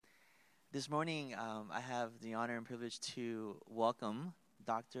This morning, I have the honor and privilege to welcome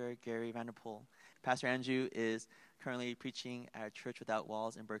Dr. Gary Vanderpool. Pastor Andrew is currently preaching at Church Without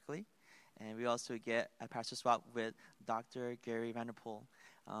Walls in Berkeley, and we also get a pastor swap with Dr. Gary Vanderpool.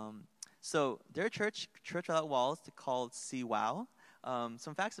 So their church Without Walls, called CWOW.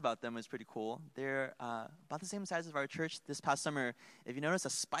 Some facts about them is pretty cool. They're about the same size as our church this past summer. If you notice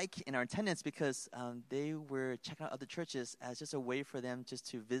a spike in our attendance because they were checking out other churches as just a way for them just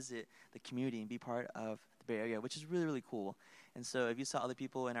to visit the community and be part of the Bay Area, which is really, really cool. And so if you saw other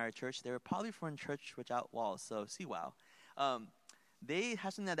people in our church, they were probably from Church Without Walls, so CWOW. They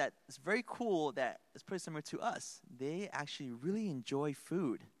have something that is very cool that is pretty similar to us. They actually really enjoy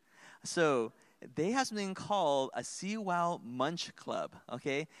food. So they have something called a CWOW Munch Club,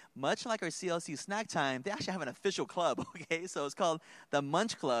 okay? Much like our CLC Snack Time, they actually have an official club, okay? So it's called the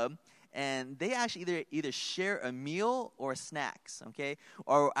Munch Club, and they actually either share a meal or snacks, okay?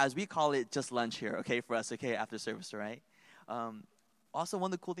 Or as we call it, just lunch here, okay, for us, okay, after service, all right? Also, one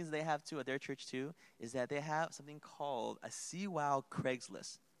of the cool things they have, too, at their church, too, is that they have something called a CWOW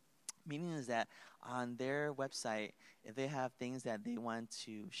Craigslist. Meaning is that on their website, if they have things that they want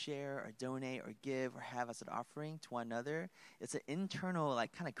to share or donate or give or have as an offering to one another, it's an internal,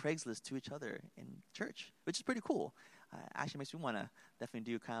 like, kind of Craigslist to each other in church, which is pretty cool. Actually makes me want to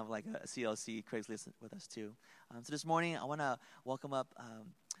definitely do kind of like a CLC Craigslist with us, too. So this morning, I want to welcome up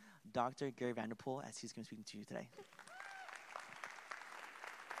Dr. Gary Vanderpool as he's going to be speaking to you today.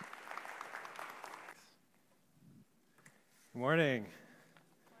 Good morning.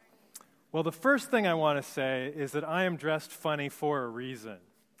 Well, the first thing I want to say is that I am dressed funny for a reason.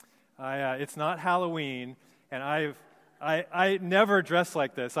 It's not Halloween, and I never dress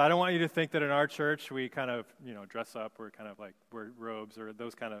like this. I don't want you to think that in our church we kind of dress up. We're kind of like wear robes or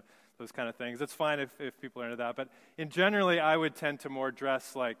those kind of things. It's fine if people are into that, but generally I would tend to more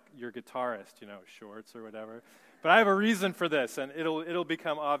dress like your guitarist, shorts or whatever. But I have a reason for this, and it'll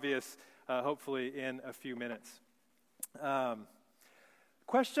become obvious hopefully in a few minutes.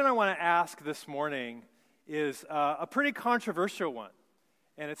 Question I want to ask this morning is a pretty controversial one,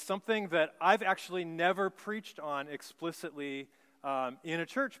 and it's something that I've actually never preached on explicitly in a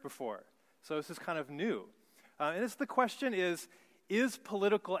church before, so this is kind of new. And the question is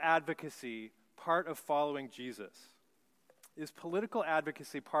political advocacy part of following Jesus? Is political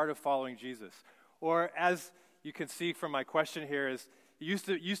advocacy part of following Jesus? Or as you can see from my question here, it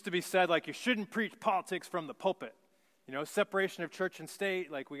used to be said like you shouldn't preach politics from the pulpit. Separation of church and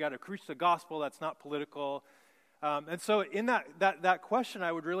state, like we got to preach the gospel, that's not political. And so in that question,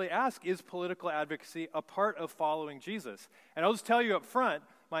 I would really ask, is political advocacy a part of following Jesus? And I'll just tell you up front,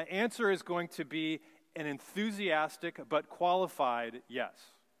 my answer is going to be an enthusiastic but qualified yes.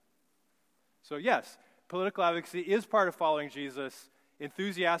 So yes, political advocacy is part of following Jesus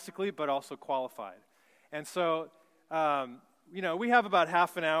enthusiastically but also qualified. And so, we have about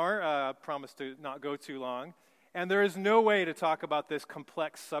half an hour, promise to not go too long. And there is no way to talk about this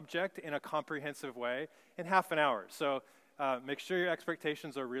complex subject in a comprehensive way in half an hour. So make sure your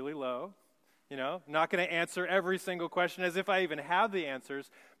expectations are really low. Not going to answer every single question as if I even have the answers.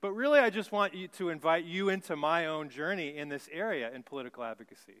 But really, I just want to invite you into my own journey in this area in political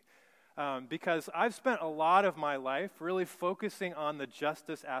advocacy. Because I've spent a lot of my life really focusing on the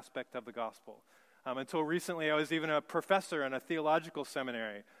justice aspect of the gospel. Until recently, I was even a professor in a theological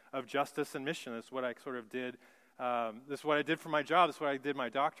seminary of justice and mission. That's what I sort of did. This is what I did for my job. This is what I did my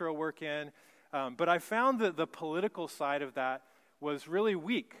doctoral work in. But I found that the political side of that was really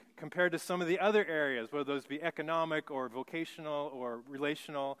weak compared to some of the other areas, whether those be economic or vocational or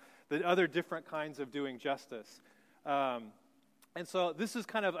relational, the other different kinds of doing justice. And so this is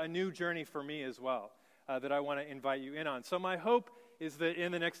kind of a new journey for me as well that I want to invite you in on. So my hope is that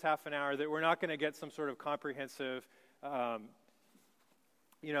in the next half an hour that we're not going to get some sort of comprehensive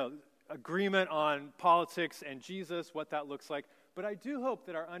agreement on politics and Jesus, what that looks like. But I do hope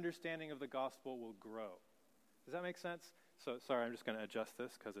that our understanding of the gospel will grow. Does that make sense? So, sorry, I'm just going to adjust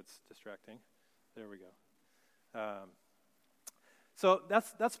this because it's distracting. There we go. So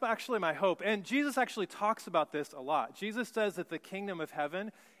that's actually my hope. And Jesus actually talks about this a lot. Jesus says that the kingdom of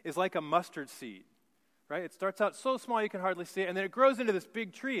heaven is like a mustard seed, right? It starts out so small you can hardly see it, and then it grows into this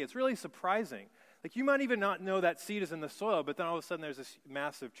big tree. It's really surprising. Like you might even not know that seed is in the soil, but then all of a sudden there's this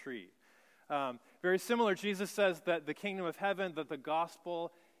massive tree. Very similar, Jesus says that the kingdom of heaven, that the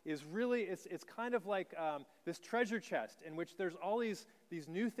gospel is really, it's kind of like this treasure chest in which there's all these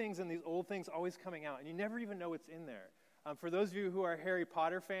new things and these old things always coming out, and you never even know what's in there. For those of you who are Harry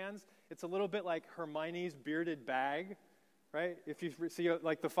Potter fans, it's a little bit like Hermione's bearded bag, right? If you see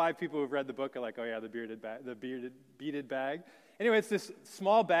like the 5 people who've read the book are like, oh yeah, the bearded bag, beaded bag. Anyway, it's this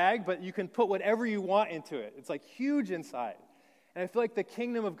small bag, but you can put whatever you want into it. It's like huge inside. And I feel like the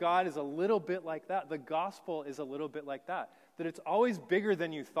kingdom of God is a little bit like that. The gospel is a little bit like that it's always bigger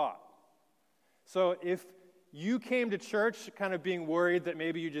than you thought. So if you came to church kind of being worried that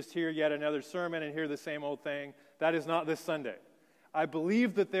maybe you just hear yet another sermon and hear the same old thing, that is not this Sunday. I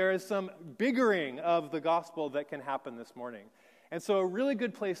believe that there is some biggering of the gospel that can happen this morning. And so a really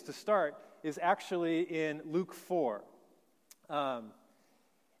good place to start is actually in Luke 4.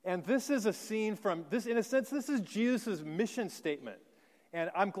 And this is a scene from, this, in a sense, this is Jesus' mission statement. And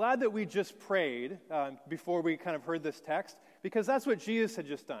I'm glad that we just prayed before we kind of heard this text, because that's what Jesus had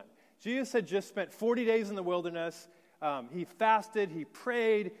just done. Jesus had just spent 40 days in the wilderness. He fasted, he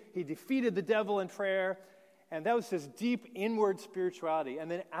prayed, he defeated the devil in prayer, and that was his deep inward spirituality. And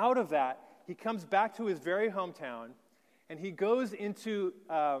then out of that, he comes back to his very hometown, and he goes into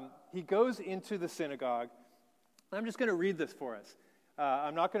the synagogue. I'm just going to read this for us.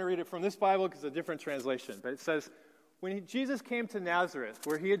 I'm not going to read it from this Bible because it's a different translation, but it says, when Jesus came to Nazareth,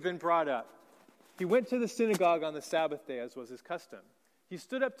 where he had been brought up, he went to the synagogue on the Sabbath day, as was his custom. He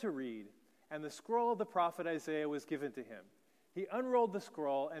stood up to read, and the scroll of the prophet Isaiah was given to him. He unrolled the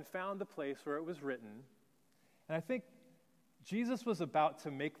scroll and found the place where it was written. And I think Jesus was about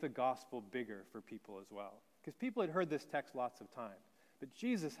to make the gospel bigger for people as well, because people had heard this text lots of times, but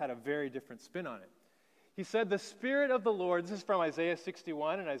Jesus had a very different spin on it. He said, the Spirit of the Lord, this is from Isaiah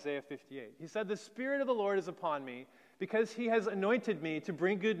 61 and Isaiah 58. He said, the Spirit of the Lord is upon me because he has anointed me to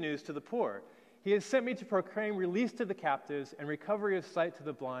bring good news to the poor. He has sent me to proclaim release to the captives and recovery of sight to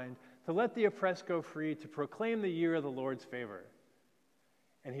the blind, to let the oppressed go free, to proclaim the year of the Lord's favor.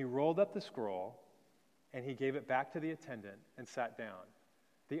 And he rolled up the scroll and he gave it back to the attendant and sat down.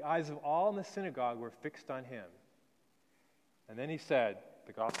 The eyes of all in the synagogue were fixed on him. And then he said,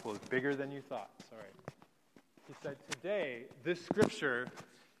 the gospel is bigger than you thought. Sorry. He said, today this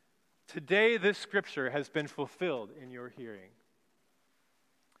scripture has been fulfilled in your hearing.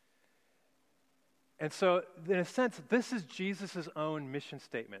 And so, in a sense, this is Jesus' own mission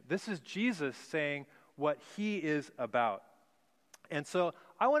statement. This is Jesus saying what he is about. And so,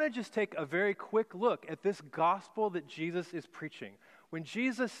 I want to just take a very quick look at this gospel that Jesus is preaching. When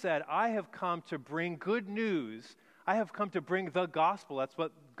Jesus said, I have come to bring good news, I have come to bring the gospel. That's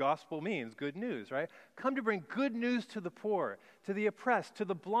what gospel means, good news, right? Come to bring good news to the poor, to the oppressed, to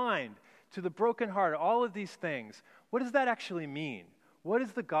the blind, to the brokenhearted, all of these things. What does that actually mean? What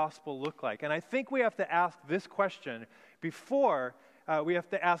does the gospel look like? And I think we have to ask this question before what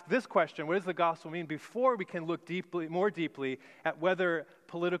does the gospel mean, before we can look more deeply at whether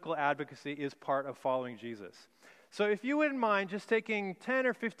political advocacy is part of following Jesus. So if you wouldn't mind just taking 10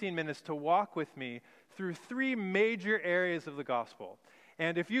 or 15 minutes to walk with me through three major areas of the gospel.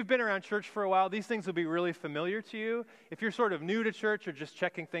 And if you've been around church for a while, these things will be really familiar to you. If you're sort of new to church or just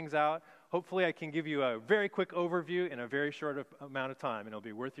checking things out, hopefully I can give you a very quick overview in a very short amount of time, and it'll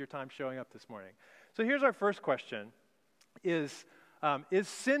be worth your time showing up this morning. So here's our first question. Is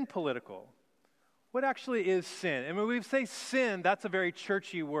sin political? What actually is sin? And when we say sin, that's a very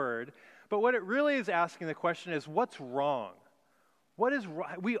churchy word, but what it really is asking the question is, what's wrong? What is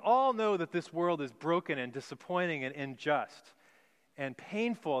wrong? We all know that this world is broken and disappointing and unjust and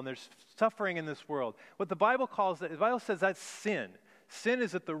painful, and there's suffering in this world. What the Bible the Bible says that's sin. Sin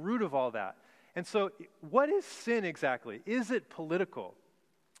is at the root of all that. And so what is sin exactly? Is it political?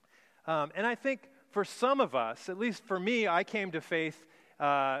 And I think for some of us, at least for me, I came to faith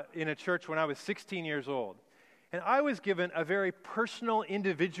in a church when I was 16 years old. And I was given a very personal,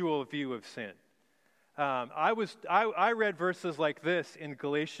 individual view of sin. I read verses like this in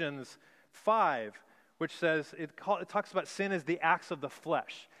Galatians 5, which says, it talks about sin as the acts of the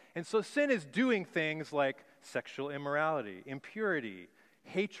flesh. And so sin is doing things like sexual immorality, impurity,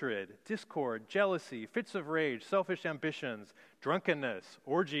 hatred, discord, jealousy, fits of rage, selfish ambitions, drunkenness,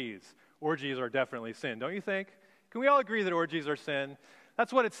 orgies. Orgies are definitely sin, don't you think? Can we all agree that orgies are sin?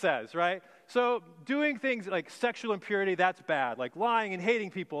 That's what it says, right? So doing things like sexual impurity, that's bad. Like lying and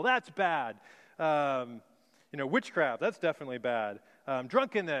hating people, that's bad. Witchcraft, that's definitely bad.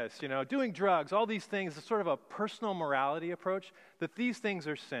 Drunkenness, doing drugs, all these things, is sort of a personal morality approach, that these things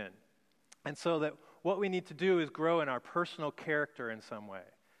are sin. And so that what we need to do is grow in our personal character in some way.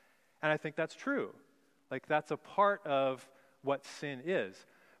 And I think that's true. Like, that's a part of what sin is.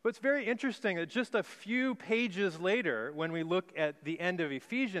 But it's very interesting that just a few pages later, when we look at the end of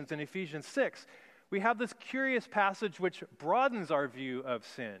Ephesians, in Ephesians 6, we have this curious passage which broadens our view of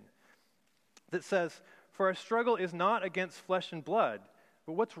sin. That says, for our struggle is not against flesh and blood,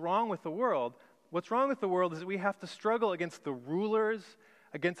 but what's wrong with the world? What's wrong with the world is that we have to struggle against the rulers,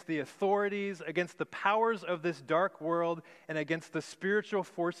 against the authorities, against the powers of this dark world, and against the spiritual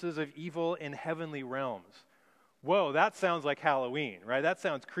forces of evil in heavenly realms. Whoa, that sounds like Halloween, right? That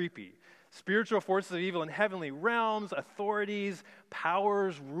sounds creepy. Spiritual forces of evil in heavenly realms, authorities,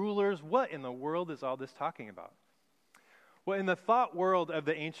 powers, rulers. What in the world is all this talking about? Well, in the thought world of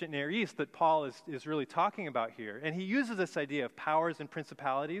the ancient Near East that Paul is really talking about here, and he uses this idea of powers and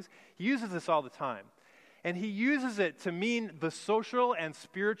principalities, he uses this all the time. And he uses it to mean the social and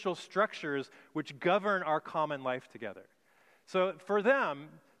spiritual structures which govern our common life together. So for them,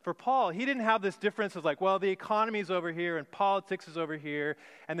 for Paul, he didn't have this difference of like, well, the economy's over here and politics is over here,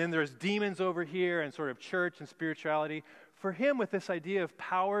 and then there's demons over here and sort of church and spirituality. For him, with this idea of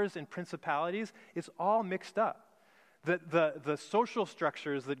powers and principalities, it's all mixed up. The social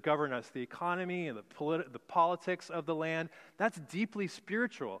structures that govern us, the economy and the politics of the land, that's deeply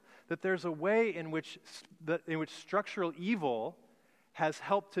spiritual. That there's a way in which structural evil has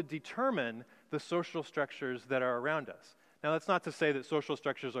helped to determine the social structures that are around us. Now, that's not to say that social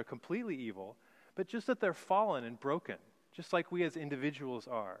structures are completely evil, but just that they're fallen and broken, just like we as individuals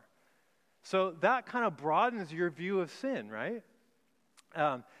are. So that kind of broadens your view of sin, right?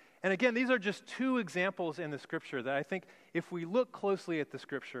 And again, these are just two examples in the Scripture that I think if we look closely at the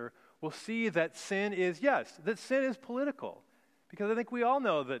Scripture, we'll see that sin is political. Because I think we all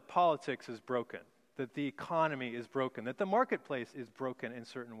know that politics is broken, that the economy is broken, that the marketplace is broken in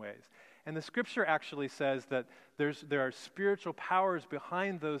certain ways. And the Scripture actually says that there are spiritual powers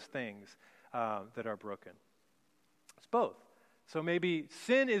behind those things that are broken. It's both. So maybe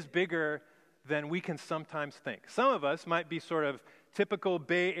sin is bigger than we can sometimes think. Some of us might be sort of typical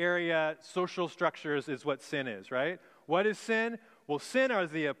Bay Area social structures is what sin is, right? What is sin? Well, sin are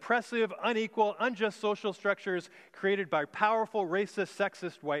the oppressive, unequal, unjust social structures created by powerful, racist,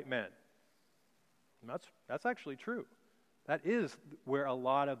 sexist white men. And that's actually true. That is where a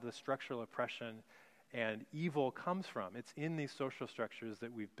lot of the structural oppression and evil comes from. It's in these social structures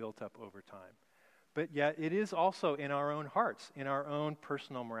that we've built up over time. But yet it is also in our own hearts, in our own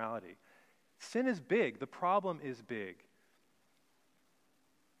personal morality. Sin is big. The problem is big.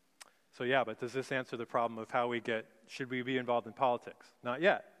 So yeah, but does this answer the problem of should we be involved in politics? Not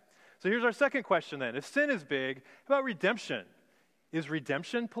yet. So here's our second question then. If sin is big, how about redemption? Is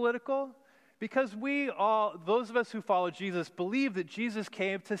redemption political? Because those of us who follow Jesus, believe that Jesus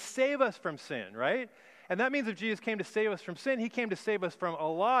came to save us from sin, right? And that means if Jesus came to save us from sin, he came to save us from a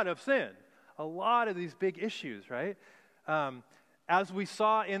lot of sin, a lot of these big issues, right? As we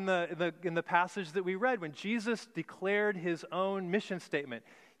saw in the passage that we read, when Jesus declared his own mission statement,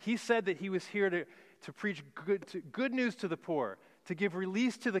 he said that he was here to preach good news to the poor, to give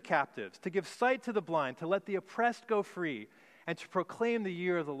release to the captives, to give sight to the blind, to let the oppressed go free, and to proclaim the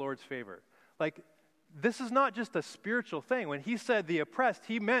year of the Lord's favor. Like, this is not just a spiritual thing. When he said the oppressed,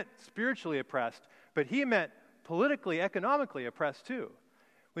 he meant spiritually oppressed, but he meant politically, economically oppressed too.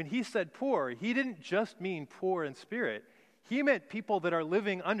 When he said poor, he didn't just mean poor in spirit. He meant people that are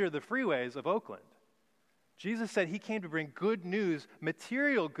living under the freeways of Oakland. Jesus said he came to bring good news,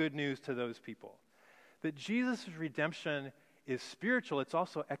 material good news to those people. That Jesus' redemption is spiritual, it's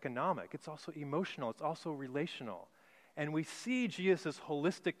also economic, it's also emotional, it's also relational. And we see Jesus'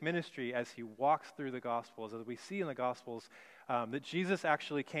 holistic ministry as he walks through the Gospels, as we see in the Gospels, that Jesus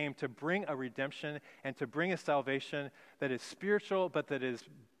actually came to bring a redemption and to bring a salvation that is spiritual, but that is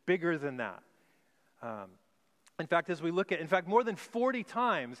bigger than that. In fact, more than 40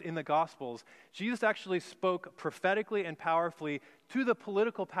 times in the Gospels, Jesus actually spoke prophetically and powerfully to the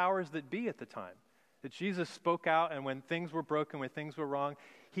political powers that be at the time. That Jesus spoke out, and when things were broken, when things were wrong,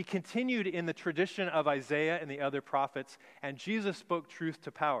 he continued in the tradition of Isaiah and the other prophets, and Jesus spoke truth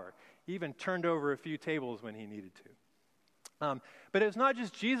to power. He even turned over a few tables when he needed to. But it was not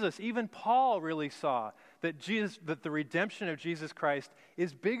just Jesus. Even Paul really saw that the redemption of Jesus Christ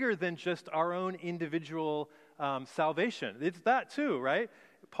is bigger than just our own individual salvation. It's that too, right?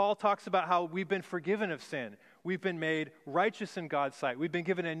 Paul talks about how we've been forgiven of sin. We've been made righteous in God's sight. We've been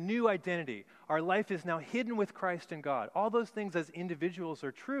given a new identity. Our life is now hidden with Christ in God. All those things as individuals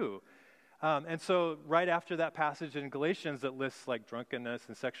are true. And so right after that passage in Galatians that lists like drunkenness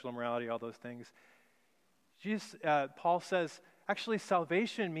and sexual immorality, all those things, Paul says, actually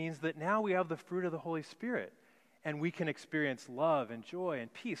salvation means that now we have the fruit of the Holy Spirit. And we can experience love and joy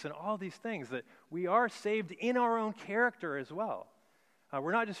and peace and all these things, that we are saved in our own character as well.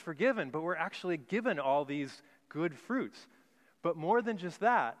 We're not just forgiven, but we're actually given all these good fruits. But more than just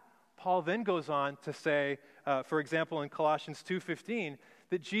that, Paul then goes on to say, for example, in Colossians 2:15,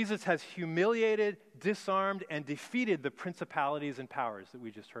 that Jesus has humiliated, disarmed, and defeated the principalities and powers that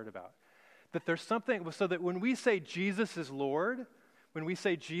we just heard about. That there's something, so that when we say Jesus is Lord, when we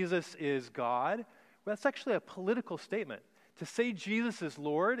say Jesus is God, well, that's actually a political statement. To say Jesus is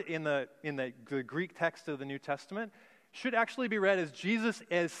Lord in the Greek text of the New Testament should actually be read as Jesus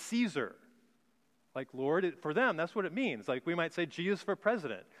as Caesar. Like Lord, for them, that's what it means. Like we might say Jesus for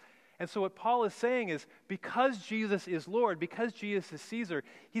president. And so what Paul is saying is because Jesus is Lord, because Jesus is Caesar,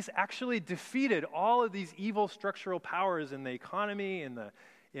 he's actually defeated all of these evil structural powers in the economy, in the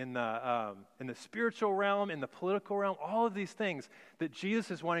spiritual realm, in the political realm, all of these things that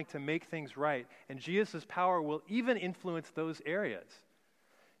Jesus is wanting to make things right. And Jesus' power will even influence those areas.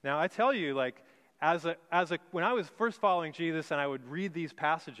 Now, I tell you, like, when I was first following Jesus and I would read these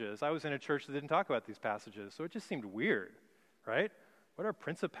passages, I was in a church that didn't talk about these passages, so it just seemed weird, right? What are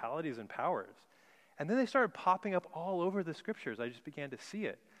principalities and powers? And then they started popping up all over the scriptures. I just began to see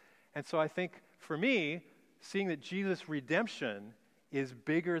it. And so I think, for me, seeing that Jesus' redemption is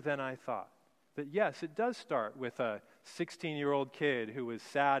bigger than I thought. That yes, it does start with a 16-year-old kid who was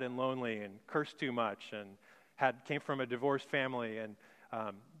sad and lonely and cursed too much and came from a divorced family and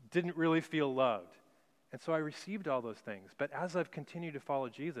didn't really feel loved. And so I received all those things. But as I've continued to follow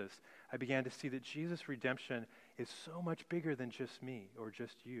Jesus, I began to see that Jesus' redemption is so much bigger than just me or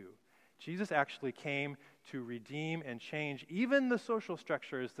just you. Jesus actually came to redeem and change even the social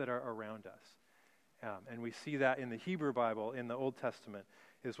structures that are around us. And we see that in the Hebrew Bible, in the Old Testament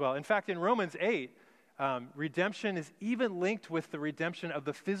as well. In fact, in Romans 8, redemption is even linked with the redemption of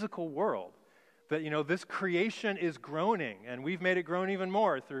the physical world. That, this creation is groaning, and we've made it groan even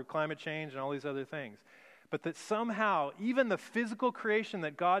more through climate change and all these other things. But that somehow, even the physical creation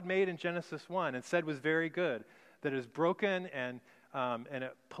that God made in Genesis 1 and said was very good, that is broken and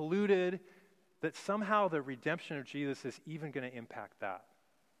polluted, that somehow the redemption of Jesus is even going to impact that.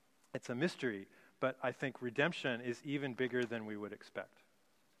 It's a mystery, but I think redemption is even bigger than we would expect.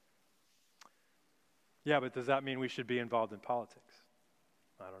 Yeah, but does that mean we should be involved in politics?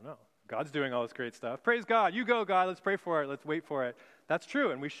 I don't know. God's doing all this great stuff. Praise God. You go, God. Let's pray for it. Let's wait for it. That's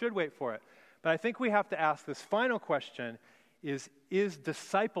true, and we should wait for it. But I think we have to ask this final question, is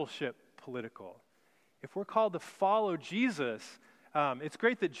discipleship political? If we're called to follow Jesus, it's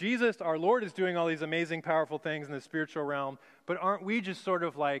great that Jesus, our Lord, is doing all these amazing, powerful things in the spiritual realm, but aren't we just sort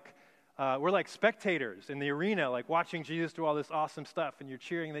of like, we're like spectators in the arena, like watching Jesus do all this awesome stuff, and you're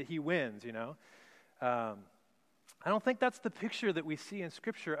cheering that he wins, I don't think that's the picture that we see in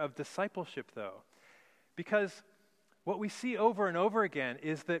Scripture of discipleship, though, because what we see over and over again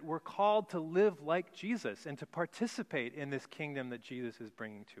is that we're called to live like Jesus and to participate in this kingdom that Jesus is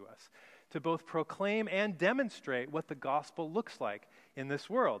bringing to us, to both proclaim and demonstrate what the gospel looks like in this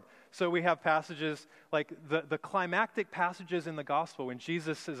world. So we have passages like the climactic passages in the gospel when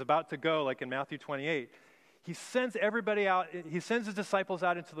Jesus is about to go, like in Matthew 28. He sends everybody out, he sends his disciples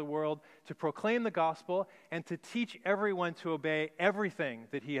out into the world to proclaim the gospel and to teach everyone to obey everything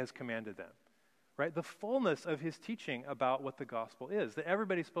that he has commanded them. Right? The fullness of his teaching about what the gospel is, that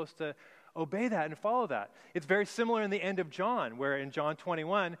everybody's supposed to obey that and follow that. It's very similar in the end of John, where in John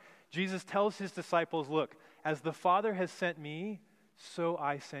 21, Jesus tells his disciples, look, as the Father has sent me, so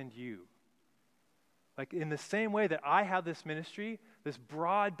I send you. Like in the same way that I have this ministry, this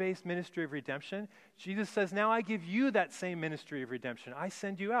broad-based ministry of redemption, Jesus says, now I give you that same ministry of redemption. I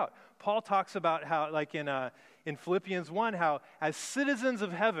send you out. Paul talks about how, like in Philippians 1, how as citizens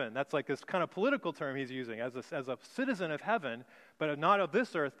of heaven, that's like this kind of political term he's using, as a citizen of heaven, but not of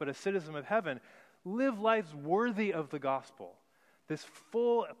this earth, but a citizen of heaven, live lives worthy of the gospel. This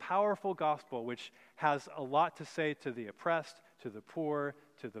full, powerful gospel, which has a lot to say to the oppressed, to the poor,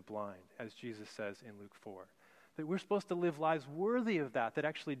 to the blind, as Jesus says in Luke 4. That we're supposed to live lives worthy of that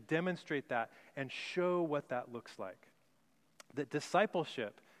actually demonstrate that and show what that looks like. That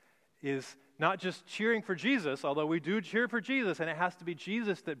discipleship is not just cheering for Jesus, although we do cheer for Jesus, and it has to be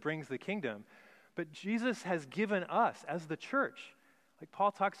Jesus that brings the kingdom, but Jesus has given us as the church. Like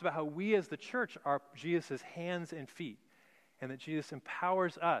Paul talks about how we as the church are Jesus' hands and feet, and that Jesus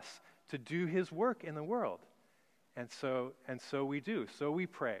empowers us to do his work in the world. And so we do. So we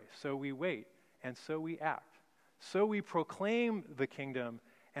pray. So we wait. And so we act. So we proclaim the kingdom,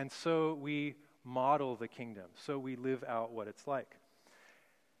 and so we model the kingdom. So we live out what it's like.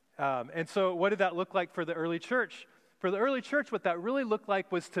 And so what did that look like for the early church? For the early church, what that really looked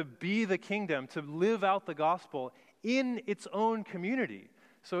like was to be the kingdom, to live out the gospel in its own community.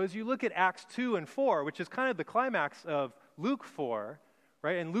 So as you look at Acts 2 and 4, which is kind of the climax of Luke 4,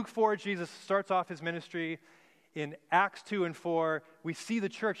 right? In Luke 4, Jesus starts off his ministry. In Acts 2 and 4, we see the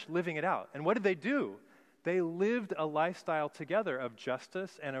church living it out. And what did they do? They lived a lifestyle together of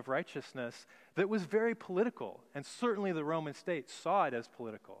justice and of righteousness that was very political. And certainly the Roman state saw it as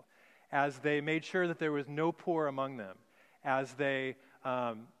political, as they made sure that there was no poor among them, as they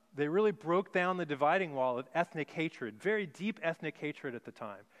really broke down the dividing wall of ethnic hatred, very deep ethnic hatred at the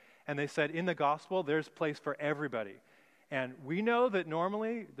time. And they said, in the gospel, there's place for everybody. And we know that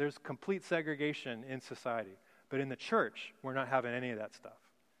normally there's complete segregation in society. But in the church, we're not having any of that stuff.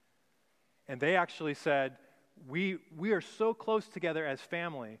 And they actually said, we are so close together as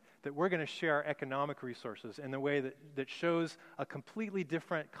family that we're going to share our economic resources in a way that shows a completely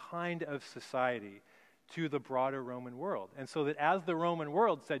different kind of society to the broader Roman world. And so that as the Roman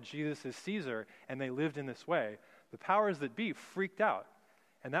world said Jesus is Caesar, and they lived in this way, the powers that be freaked out.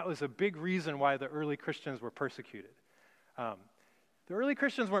 And that was a big reason why the early Christians were persecuted. The early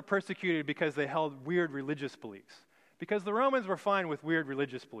Christians weren't persecuted because they held weird religious beliefs. Because the Romans were fine with weird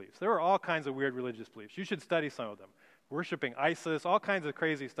religious beliefs. There were all kinds of weird religious beliefs. You should study some of them. Worshiping Isis, all kinds of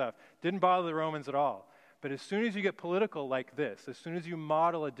crazy stuff. Didn't bother the Romans at all. But as soon as you get political like this, as soon as you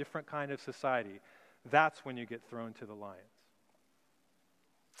model a different kind of society, that's when you get thrown to the lions.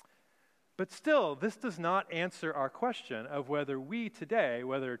 But still, this does not answer our question of whether we today,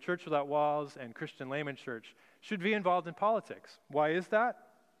 whether Church Without Walls and Christian Layman Church, should be involved in politics. Why is that?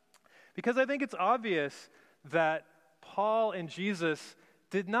 Because I think it's obvious that Paul and Jesus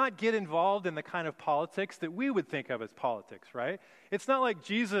did not get involved in the kind of politics that we would think of as politics, right? It's not like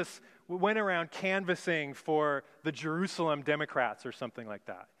Jesus went around canvassing for the Jerusalem Democrats or something like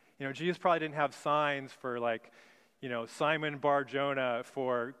that. You know, Jesus probably didn't have signs for like, you know, Simon Bar-Jonah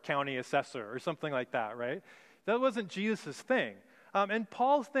for county assessor or something like that, right? That wasn't Jesus' thing. And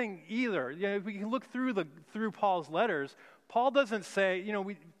Paul's thing either. You know, if we can look through Paul's letters, Paul doesn't say, you know,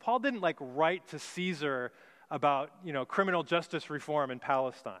 Paul didn't like write to Caesar about, you know, criminal justice reform in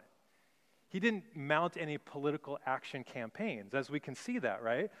Palestine. He didn't mount any political action campaigns, as we can see that,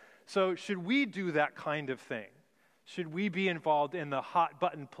 right? So should we do that kind of thing? Should we be involved in the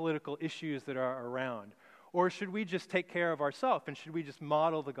hot-button political issues that are around? Or should we just take care of ourselves, and should we just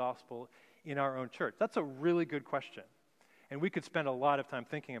model the gospel in our own church? That's a really good question, and we could spend a lot of time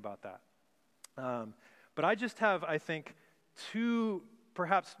thinking about that. But I just have, I think,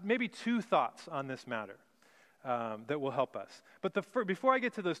 maybe two thoughts on this matter that will help us. But before I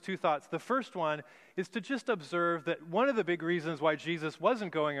get to those two thoughts, the first one is to just observe that one of the big reasons why Jesus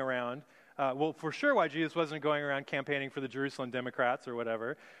wasn't going around, for sure why Jesus wasn't going around campaigning for the Jerusalem Democrats or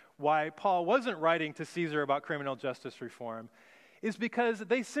whatever, why Paul wasn't writing to Caesar about criminal justice reform, is because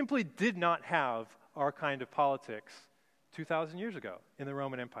they simply did not have our kind of politics 2,000 years ago in the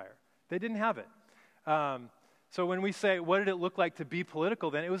Roman Empire. They didn't have it. So when we say, what did it look like to be political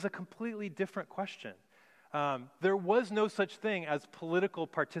then, it was a completely different question. There was no such thing as political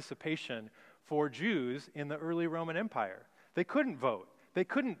participation for Jews in the early Roman Empire. They couldn't vote. They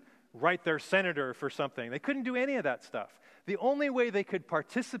couldn't write their senator for something. They couldn't do any of that stuff. The only way they could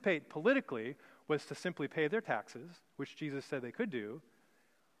participate politically was to simply pay their taxes, which Jesus said they could do,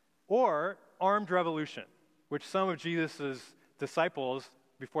 or armed revolution, which some of Jesus' disciples,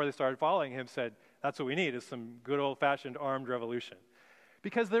 before they started following him, said, that's what we need, is some good old-fashioned armed revolution.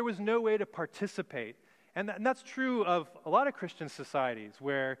 Because there was no way to participate. And that's true of a lot of Christian societies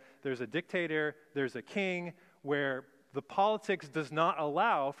where there's a dictator, there's a king, where the politics does not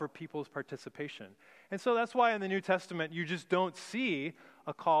allow for people's participation. And so that's why in the New Testament you just don't see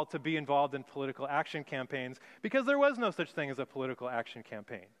a call to be involved in political action campaigns, because there was no such thing as a political action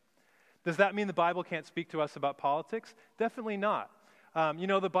campaign. Does that mean the Bible can't speak to us about politics? Definitely not.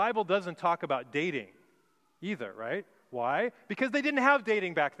 The Bible doesn't talk about dating either, right? Why? Because they didn't have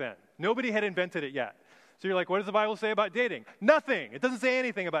dating back then. Nobody had invented it yet. So you're like, what does the Bible say about dating? Nothing. It doesn't say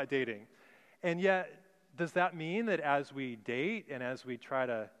anything about dating. And yet, does that mean that as we date and as we try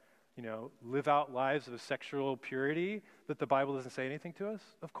to, live out lives of sexual purity, that the Bible doesn't say anything to us?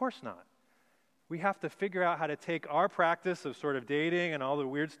 Of course not. We have to figure out how to take our practice of sort of dating and all the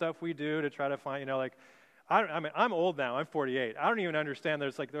weird stuff we do to try to find, I'm old now. I'm 48. I don't even understand.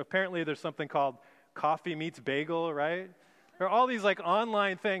 Apparently there's something called coffee meets bagel, right? There are all these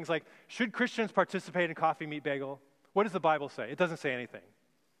online things should Christians participate in coffee meet bagel? What does the Bible say? It doesn't say anything.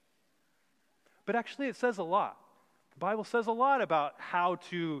 But actually it says a lot. The Bible says a lot about how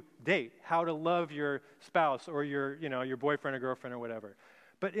to date, how to love your spouse or your boyfriend or girlfriend or whatever.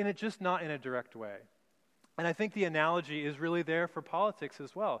 But just not in a direct way. And I think the analogy is really there for politics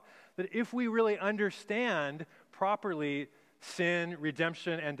as well. That if we really understand properly sin,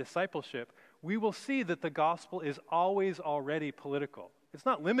 redemption, and discipleship, we will see that the gospel is always already political. It's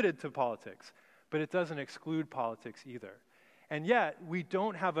not limited to politics, but it doesn't exclude politics either. And yet, we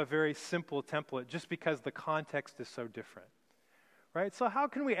don't have a very simple template just because the context is so different. Right? So how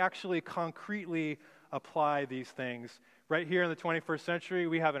can we actually concretely apply these things? Right here in the 21st century,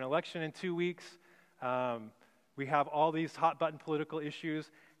 we have an election in 2 weeks. We have all these hot-button political issues.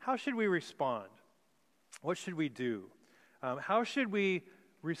 How should we respond? What should we do? How should we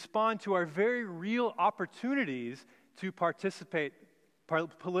respond to our very real opportunities to participate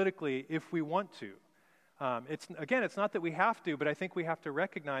politically if we want to? It's not that we have to, but I think we have to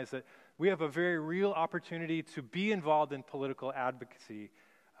recognize that we have a very real opportunity to be involved in political advocacy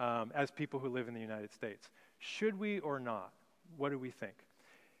as people who live in the United States. Should we or not? What do we think?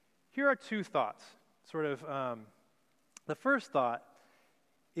 Here are two thoughts. The first thought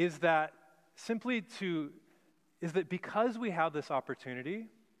is that because we have this opportunity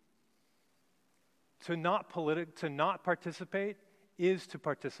to not participate is to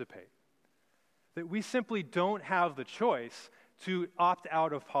participate. That we simply don't have the choice to opt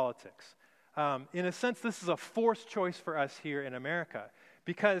out of politics. In a sense, this is a forced choice for us here in America,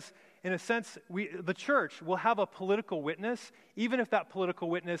 because in a sense, the church will have a political witness, even if that political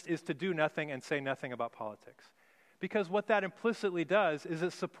witness is to do nothing and say nothing about politics. Because what that implicitly does is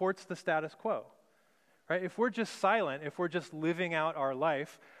it supports the status quo. Right? If we're just silent, if we're just living out our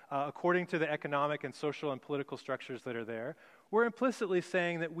life according to the economic and social and political structures that are there, we're implicitly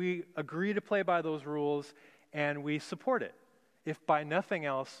saying that we agree to play by those rules and we support it, if by nothing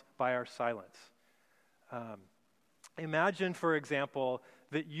else, by our silence. Imagine, for example,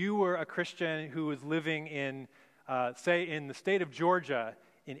 that you were a Christian who was living in, say, in the state of Georgia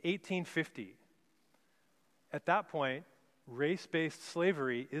in 1850. At that point, race-based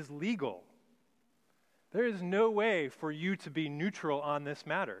slavery is legal. There is no way for you to be neutral on this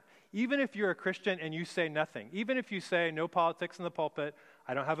matter. Even if you're a Christian and you say nothing, even if you say no politics in the pulpit,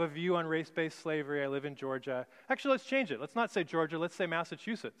 I don't have a view on race-based slavery, I live in Georgia. Actually, let's change it. Let's not say Georgia, let's say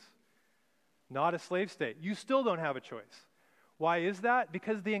Massachusetts. Not a slave state. You still don't have a choice. Why is that?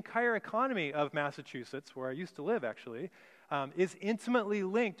 Because the entire economy of Massachusetts, where I used to live actually, is intimately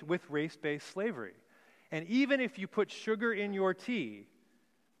linked with race-based slavery. And even if you put sugar in your tea,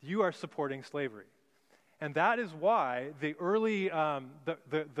 you are supporting slavery. And that is why the early,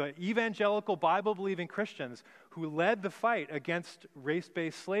 the evangelical Bible-believing Christians who led the fight against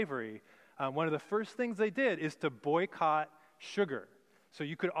race-based slavery, one of the first things they did is to boycott sugar. So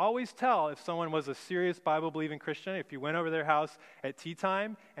you could always tell if someone was a serious Bible-believing Christian if you went over their house at tea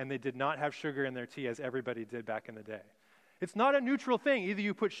time and they did not have sugar in their tea, as everybody did back in the day. It's not a neutral thing. Either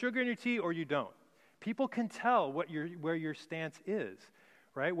you put sugar in your tea or you don't. People can tell where your stance is.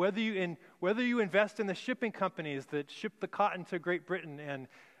 Right? Whether you invest in the shipping companies that ship the cotton to Great Britain, and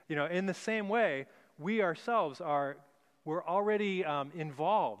in the same way, we ourselves we're already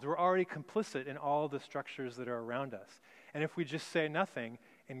involved. We're already complicit in all of the structures that are around us. And if we just say nothing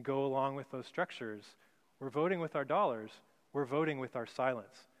and go along with those structures, we're voting with our dollars. We're voting with our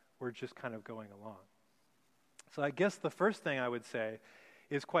silence. We're just kind of going along. So I guess the first thing I would say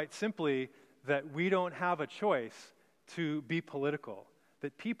is quite simply that we don't have a choice to be political.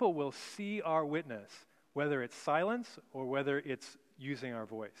 That people will see our witness, whether it's silence or whether it's using our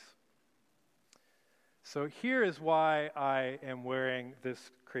voice. So here is why I am wearing this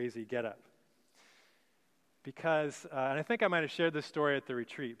crazy getup. Because, and I think I might have shared this story at the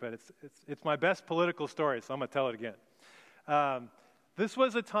retreat, but it's my best political story, so I'm going to tell it again. This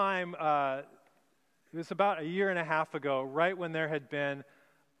was a time, it was about a year and a half ago, right when there had been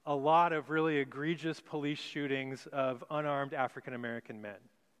a lot of really egregious police shootings of unarmed African-American men.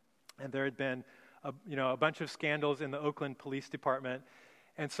 And there had been a bunch of scandals in the Oakland Police Department.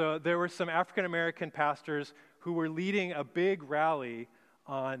 And so there were some African-American pastors who were leading a big rally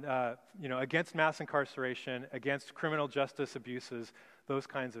on, against mass incarceration, against criminal justice abuses, those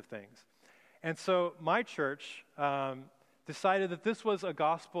kinds of things. And so my church decided that this was a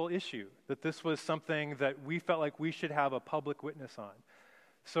gospel issue, that this was something that we felt like we should have a public witness on.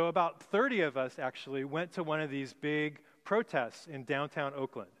 So about 30 of us actually went to one of these big protests in downtown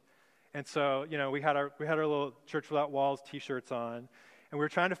Oakland. And so, we had our little Church Without Walls t-shirts on, and we were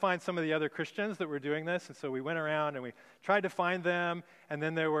trying to find some of the other Christians that were doing this. And so we went around and we tried to find them. And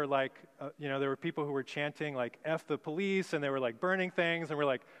then there were there were people who were chanting like "F the police," and they were like burning things. And we're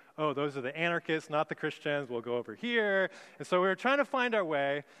like, oh, those are the anarchists, not the Christians. We'll go over here. And so we were trying to find our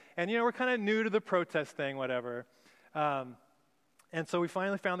way. And we're kind of new to the protest thing, whatever. And so we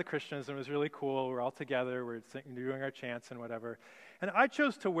finally found the Christians, and it was really cool. We're all together. We're doing our chants and whatever. And I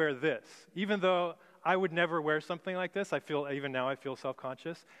chose to wear this, even though I would never wear something like this. Even now I feel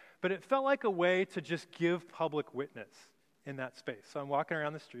self-conscious. But it felt like a way to just give public witness in that space. So I'm walking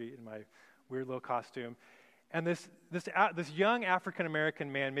around the street in my weird little costume, and this young African-American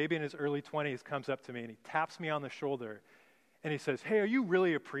man, maybe in his early 20s, comes up to me, and he taps me on the shoulder, and he says, "Hey, are you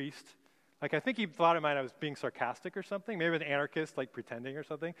really a priest? Like, I think he thought I was being sarcastic or something, maybe an anarchist, like pretending or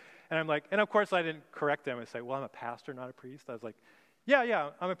something. And I'm like, and of course I didn't correct him and say, well, I'm a pastor, not a priest. I was like, yeah,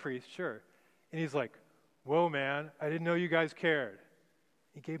 I'm a priest, sure. And he's like, whoa, man, I didn't know you guys cared.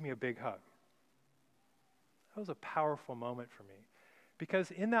 He gave me a big hug. That was a powerful moment for me. Because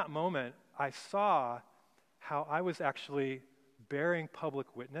in that moment, I saw how I was actually bearing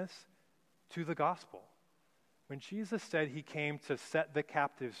public witness to the gospel. When Jesus said he came to set the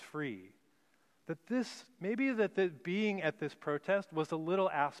captives free, that being at this protest was a little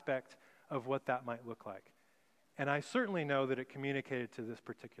aspect of what that might look like. And I certainly know that it communicated to this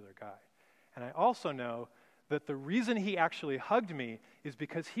particular guy. And I also know that the reason he actually hugged me is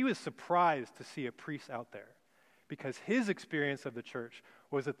because he was surprised to see a priest out there. Because his experience of the church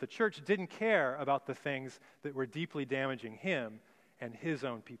was that the church didn't care about the things that were deeply damaging him and his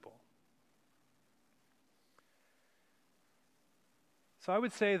own people. So I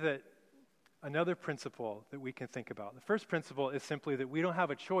would say that another principle that we can think about, the first principle is simply that we don't have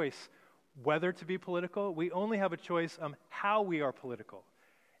a choice whether to be political. We only have a choice on how we are political,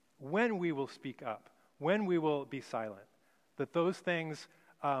 when we will speak up, when we will be silent, that those things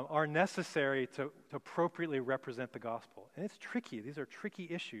are necessary to appropriately represent the gospel. And it's tricky. These are tricky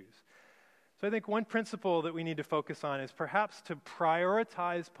issues. So I think one principle that we need to focus on is perhaps to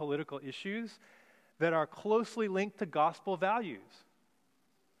prioritize political issues that are closely linked to gospel values.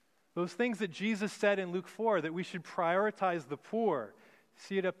 Those things that Jesus said in Luke 4, that we should prioritize the poor.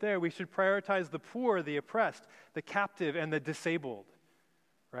 See it up there. We should prioritize the poor, the oppressed, the captive, and the disabled.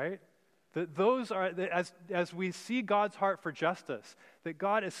 Right? That those are, as we see God's heart for justice, that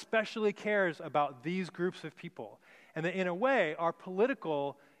God especially cares about these groups of people. And that in a way, our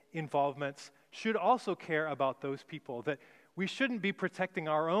political involvements should also care about those people. That we shouldn't be protecting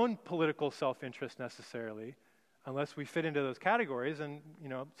our own political self-interest necessarily, unless we fit into those categories, and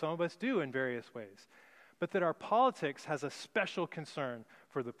some of us do in various ways. But that our politics has a special concern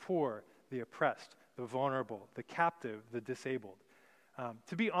for the poor, the oppressed, the vulnerable, the captive, the disabled.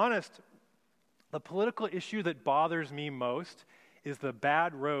 To be honest, the political issue that bothers me most is the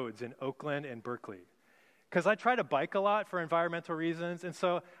bad roads in Oakland and Berkeley. Because I try to bike a lot for environmental reasons, and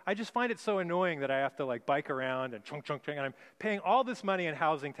so I just find it so annoying that I have to bike around and chunk, and I'm paying all this money in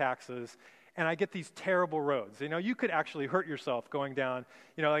housing taxes, and I get these terrible roads. You could actually hurt yourself going down,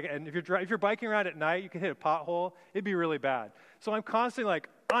 and if you're biking around at night, you could hit a pothole. It'd be really bad. So I'm constantly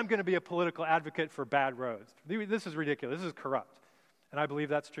I'm going to be a political advocate for bad roads. This is ridiculous. This is corrupt. And I believe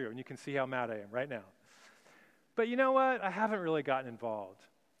that's true, and you can see how mad I am right now. But you know what? I haven't really gotten involved.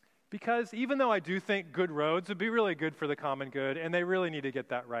 Because even though I do think good roads would be really good for the common good, and they really need to get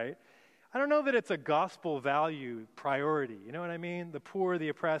that right, I don't know that it's a gospel value priority. You know what I mean? The poor, the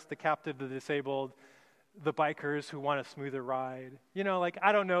oppressed, the captive, the disabled, the bikers who want a smoother ride.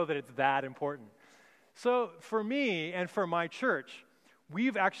 I don't know that it's that important. So for me and for my church,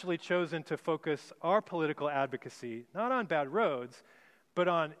 we've actually chosen to focus our political advocacy not on bad roads, but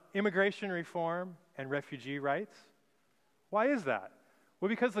on immigration reform and refugee rights. Why is that? Well,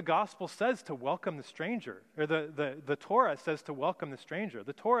 because the gospel says to welcome the stranger, or the Torah says to welcome the stranger.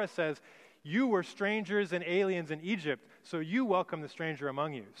 The Torah says, you were strangers and aliens in Egypt, so you welcome the stranger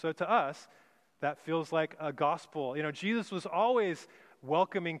among you. So to us, that feels like a gospel. Jesus was always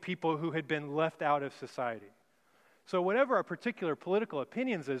welcoming people who had been left out of society. So whatever our particular political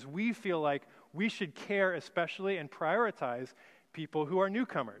opinions is, we feel like we should care especially and prioritize people who are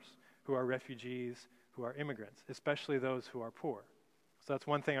newcomers, who are refugees, who are immigrants, especially those who are poor. So that's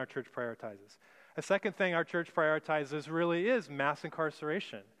one thing our church prioritizes. A second thing our church prioritizes really is mass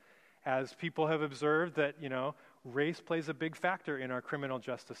incarceration, as people have observed that, race plays a big factor in our criminal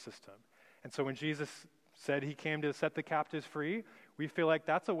justice system. And so when Jesus said he came to set the captives free, we feel like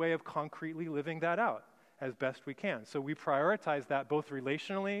that's a way of concretely living that out as best we can. So we prioritize that both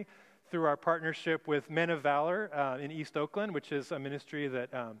relationally through our partnership with Men of Valor in East Oakland, which is a ministry that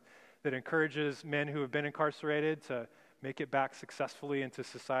encourages men who have been incarcerated to make it back successfully into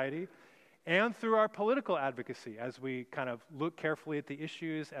society, and through our political advocacy as we kind of look carefully at the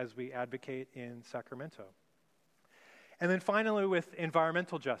issues as we advocate in Sacramento. And then finally with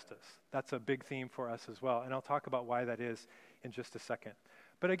environmental justice. That's a big theme for us as well, and I'll talk about why that is in just a second.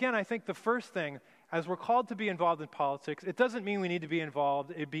 But again, I think the first thing, as we're called to be involved in politics, it doesn't mean we need to be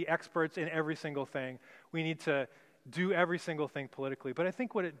involved, be experts in every single thing. We need to do every single thing politically. But I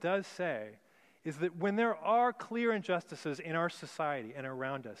think what it does say is that when there are clear injustices in our society and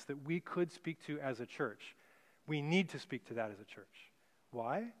around us that we could speak to as a church, we need to speak to that as a church.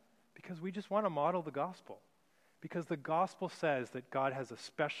 Why? Because we just want to model the gospel. Because the gospel says that God has a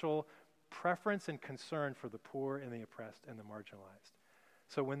special preference and concern for the poor and the oppressed and the marginalized.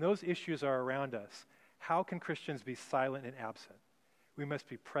 So when those issues are around us, how can Christians be silent and absent? We must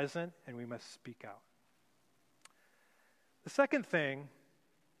be present and we must speak out. The second thing,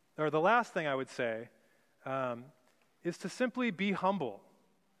 or the last thing I would say, is to simply be humble.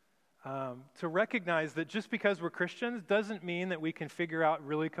 To recognize that just because we're Christians doesn't mean that we can figure out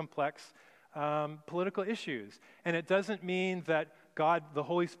really complex political issues. And it doesn't mean that God, the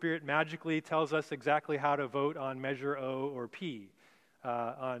Holy Spirit, magically tells us exactly how to vote on Measure O or P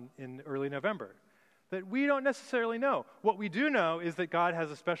in early November. That we don't necessarily know. What we do know is that God has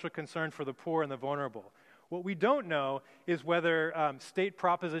a special concern for the poor and the vulnerable. What we don't know is whether State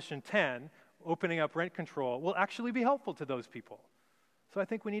Proposition 10, opening up rent control, will actually be helpful to those people. So I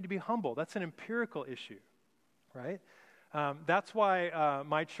think we need to be humble. That's an empirical issue, right? That's why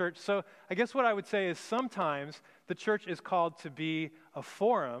my church, so I guess what I would say is sometimes the church is called to be a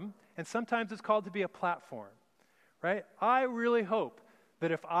forum, and sometimes it's called to be a platform, right? I really hope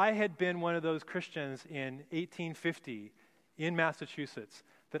that if I had been one of those Christians in 1850 in Massachusetts,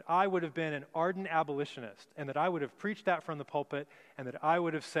 that I would have been an ardent abolitionist, and that I would have preached that from the pulpit, and that I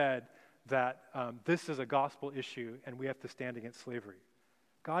would have said that this is a gospel issue, and we have to stand against slavery.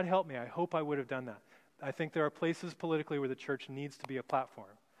 God help me, I hope I would have done that. I think there are places politically where the church needs to be a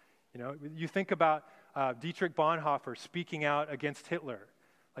platform. You know, you think about Dietrich Bonhoeffer speaking out against Hitler.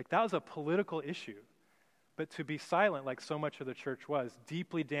 Like, that was a political issue. But to be silent, like so much of the church was,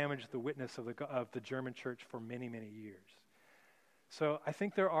 deeply damaged the witness of the German church for many, many years. So I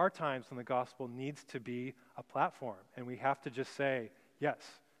think there are times when the gospel needs to be a platform, and we have to just say, yes,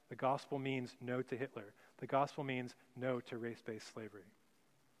 the gospel means no to Hitler. The gospel means no to race-based slavery.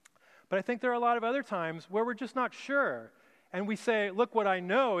 But I think there are a lot of other times where we're just not sure. And we say, look, what I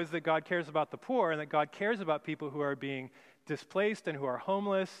know is that God cares about the poor and that God cares about people who are being displaced and who are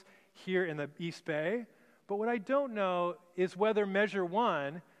homeless here in the East Bay. But what I don't know is whether Measure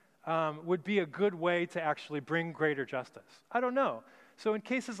 1 would be a good way to actually bring greater justice. I don't know. So in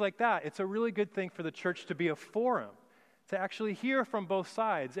cases like that, it's a really good thing for the church to be a forum, to actually hear from both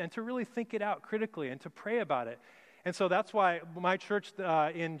sides and to really think it out critically and to pray about it. And so that's why my church,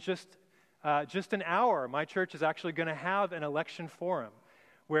 in just an hour, my church is actually going to have an election forum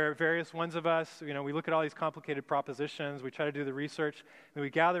where various ones of us, you know, we look at all these complicated propositions, we try to do the research, and we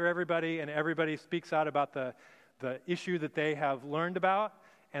gather everybody, and everybody speaks out about the issue that they have learned about,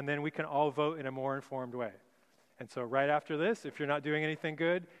 and then we can all vote in a more informed way. And so right after this, if you're not doing anything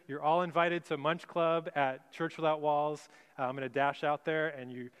good, you're all invited to Munch Club at Church Without Walls. I'm going to dash out there,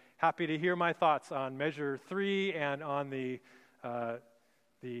 and you're happy to hear my thoughts on Measure 3 and on the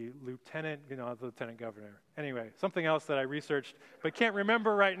lieutenant governor. Anyway, something else that I researched but can't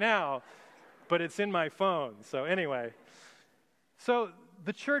remember right now, but it's in my phone. So anyway, so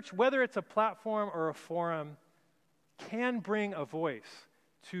the church, whether it's a platform or a forum, can bring a voice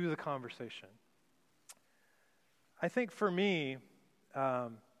to the conversation. I think for me,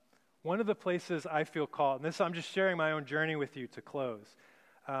 one of the places I feel called, and this I'm just sharing my own journey with you to close.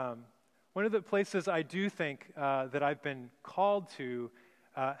 One of the places I do think that I've been called to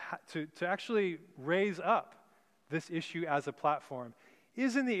actually raise up this issue as a platform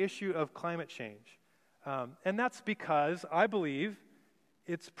is in the issue of climate change. And that's because I believe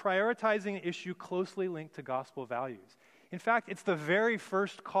it's prioritizing an issue closely linked to gospel values. In fact, it's the very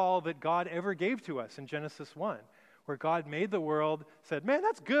first call that God ever gave to us in Genesis 1, where God made the world, said, man,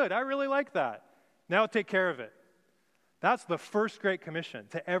 that's good, I really like that. Now take care of it. That's the first Great Commission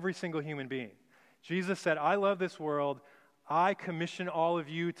to every single human being. Jesus said, I love this world, I commission all of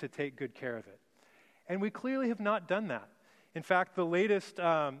you to take good care of it. And we clearly have not done that. In fact, the latest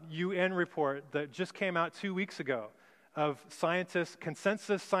UN report that just came out 2 weeks ago of scientists,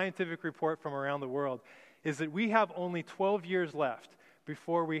 consensus scientific report from around the world, is that we have only 12 years left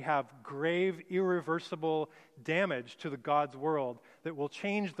before we have grave, irreversible damage to the God's world that will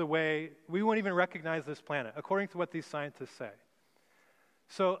change the way we won't even recognize this planet, according to what these scientists say.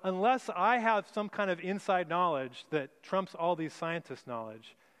 So unless I have some kind of inside knowledge that trumps all these scientists'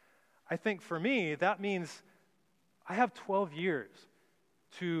 knowledge, I think for me, that means I have 12 years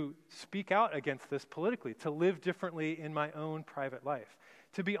to speak out against this politically, to live differently in my own private life.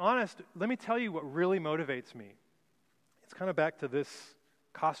 To be honest, let me tell you what really motivates me. It's kind of back to this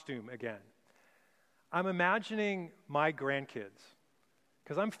costume again. I'm imagining my grandkids,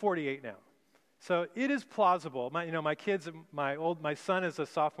 because I'm 48 now. So it is plausible. My kids, my son is a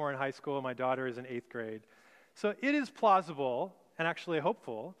sophomore in high school, my daughter is in 8th grade. So it is plausible and actually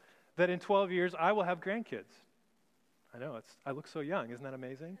hopeful that in 12 years I will have grandkids. I know, I look so young, isn't that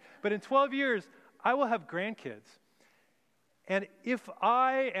amazing? But in 12 years, I will have grandkids. And if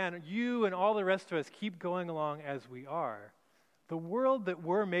I and you and all the rest of us keep going along as we are, the world that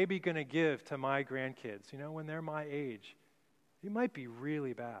we're maybe going to give to my grandkids, when they're my age, it might be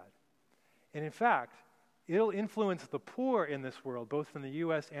really bad. And in fact, it'll influence the poor in this world, both in the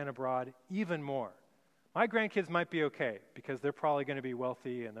U.S. and abroad, even more. My grandkids might be okay because they're probably going to be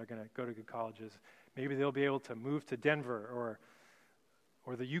wealthy and they're going to go to good colleges. Maybe they'll be able to move to Denver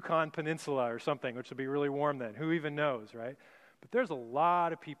or the Yukon Peninsula or something, which will be really warm then. Who even knows, right? But there's a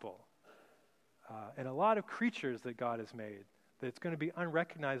lot of people and a lot of creatures that God has made that it's going to be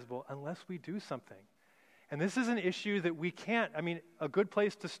unrecognizable unless we do something. And this is an issue that we can't, a good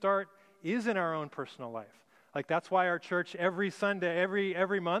place to start is in our own personal life. Like that's why our church every Sunday,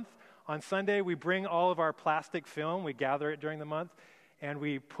 every month, on Sunday we bring all of our plastic film, we gather it during the month, and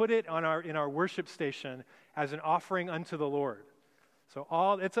we put it in our worship station as an offering unto the Lord. So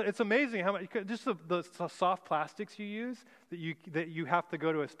it's amazing how much, just the soft plastics you use, that you have to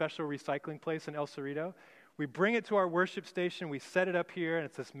go to a special recycling place in El Cerrito. We bring it to our worship station, we set it up here, and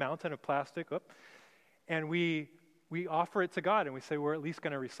it's this mountain of plastic, and we offer it to God, and we say, we're at least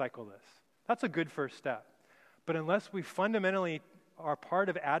going to recycle this. That's a good first step. But unless we fundamentally are part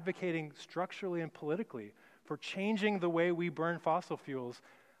of advocating structurally and politically for changing the way we burn fossil fuels,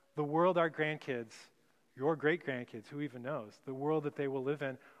 the world our grandkids, your great-grandkids, who even knows, the world that they will live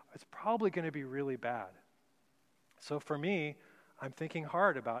in, it's probably going to be really bad. So for me, I'm thinking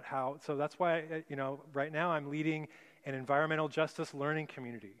hard about so that's why, right now I'm leading an environmental justice learning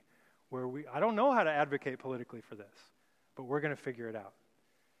community where I don't know how to advocate politically for this, but we're going to figure it out,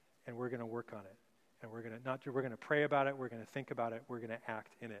 and we're going to work on it, and we're going to pray about it, we're going to think about it, we're going to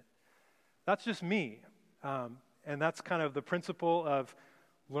act in it. That's just me, and that's kind of the principle of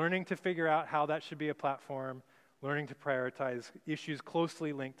learning to figure out how that should be a platform, learning to prioritize issues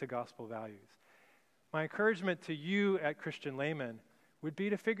closely linked to gospel values. My encouragement to you at Christian Layman would be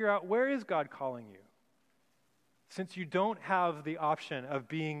to figure out, where is God calling you? Since you don't have the option of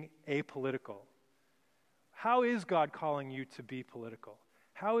being apolitical, how is God calling you to be political?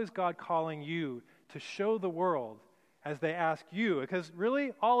 How is God calling you to show the world as they ask you? Because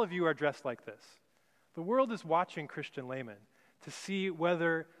really, all of you are dressed like this. The world is watching Christian Layman to see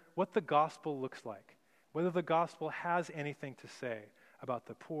what the gospel looks like, whether the gospel has anything to say about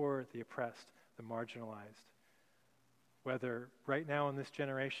the poor, the oppressed, the marginalized, whether right now in this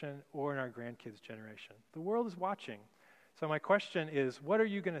generation or in our grandkids' generation. The world is watching. So my question is, what are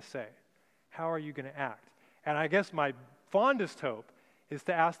you going to say? How are you going to act? And I guess my fondest hope is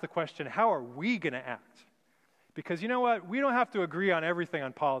to ask the question, how are we going to act? Because you know what? We don't have to agree on everything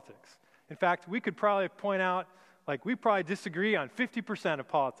on politics. In fact, we could probably point out, we probably disagree on 50% of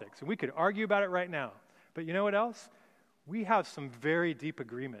politics, and we could argue about it right now. But you know what else? We have some very deep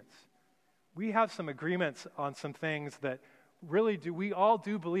agreements. We have some agreements on some things that really we all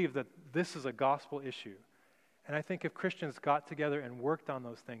do believe that this is a gospel issue. And I think if Christians got together and worked on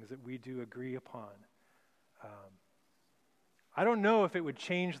those things that we do agree upon, I don't know if it would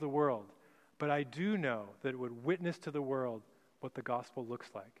change the world, but I do know that it would witness to the world what the gospel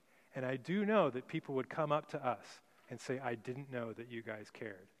looks like. And I do know that people would come up to us and say, I didn't know that you guys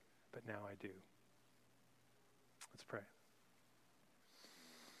cared, but now I do. Let's pray.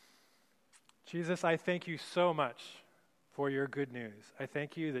 Jesus, I thank you so much for your good news. I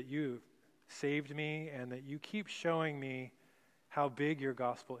thank you that you saved me and that you keep showing me how big your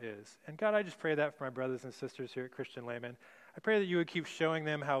gospel is. And God, I just pray that for my brothers and sisters here at Christian Layman. I pray that you would keep showing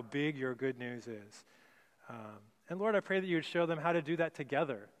them how big your good news is. And Lord, I pray that you would show them how to do that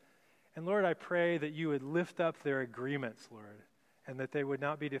together. And Lord, I pray that you would lift up their agreements, Lord, and that they would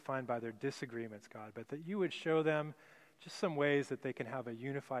not be defined by their disagreements, God, but that you would show them just some ways that they can have a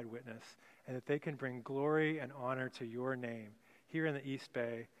unified witness and that they can bring glory and honor to your name here in the East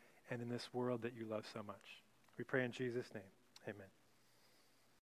Bay and in this world that you love so much. We pray in Jesus' name. Amen.